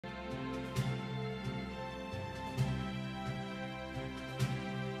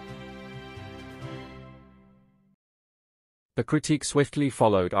The critique swiftly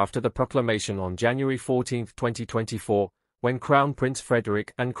followed after the proclamation on January 14, 2024, when Crown Prince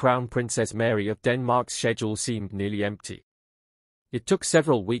Frederik and Crown Princess Mary of Denmark's schedule seemed nearly empty. It took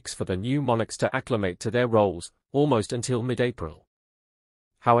several weeks for the new monarchs to acclimate to their roles, almost until mid-April.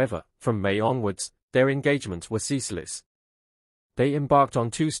 However, from May onwards, their engagements were ceaseless. They embarked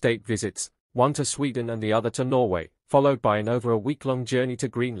on 2 state visits, one to Sweden and the other to Norway, followed by an over a week-long journey to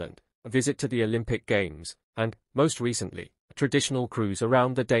Greenland, a visit to the Olympic Games, and, most recently, a traditional cruise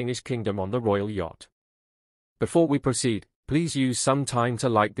around the Danish kingdom on the royal yacht. Before we proceed, please use some time to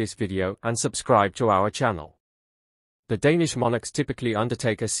like this video and subscribe to our channel. The Danish monarchs typically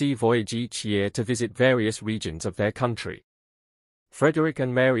undertake a sea voyage each year to visit various regions of their country. Frederik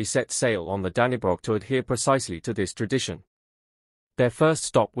and Mary set sail on the Dannebrog to adhere precisely to this tradition. Their first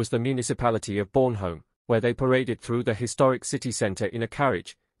stop was the municipality of Bornholm, where they paraded through the historic city centre in a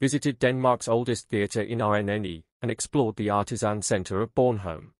carriage, visited Denmark's oldest theatre in RNNE, and explored the artisan centre of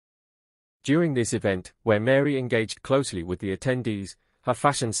Bornholm. During this event, where Mary engaged closely with the attendees, her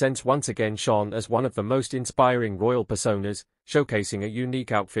fashion sense once again shone as one of the most inspiring royal personas, showcasing a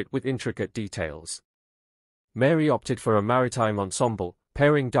unique outfit with intricate details. Mary opted for a maritime ensemble,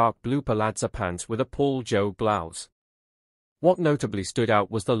 pairing dark blue palazzo pants with a Paul Jo blouse. What notably stood out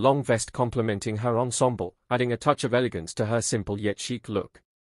was the long vest complementing her ensemble, adding a touch of elegance to her simple yet chic look.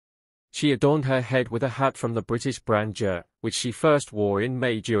 She adorned her head with a hat from the British brand Jer, which she first wore in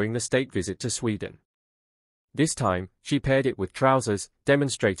May during the state visit to Sweden. This time, she paired it with trousers,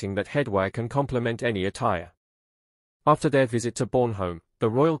 demonstrating that headwear can complement any attire. After their visit to Bornholm, the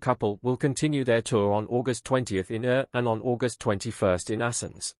royal couple will continue their tour on August 20th in and on August 21st in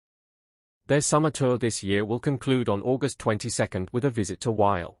Assens. Their summer tour this year will conclude on August 22nd with a visit to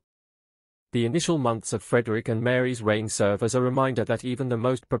Weil. The initial months of Frederik and Mary's reign serve as a reminder that even the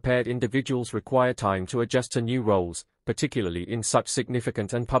most prepared individuals require time to adjust to new roles, particularly in such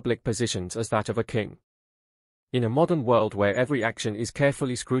significant and public positions as that of a king. In a modern world where every action is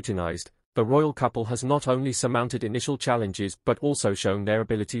carefully scrutinized, the royal couple has not only surmounted initial challenges but also shown their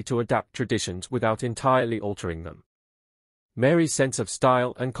ability to adapt traditions without entirely altering them. Mary's sense of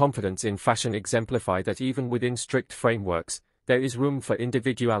style and confidence in fashion exemplify that even within strict frameworks, there is room for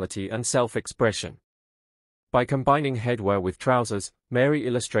individuality and self-expression. By combining headwear with trousers, Mary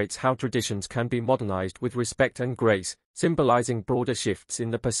illustrates how traditions can be modernized with respect and grace, symbolizing broader shifts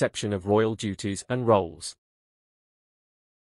in the perception of royal duties and roles.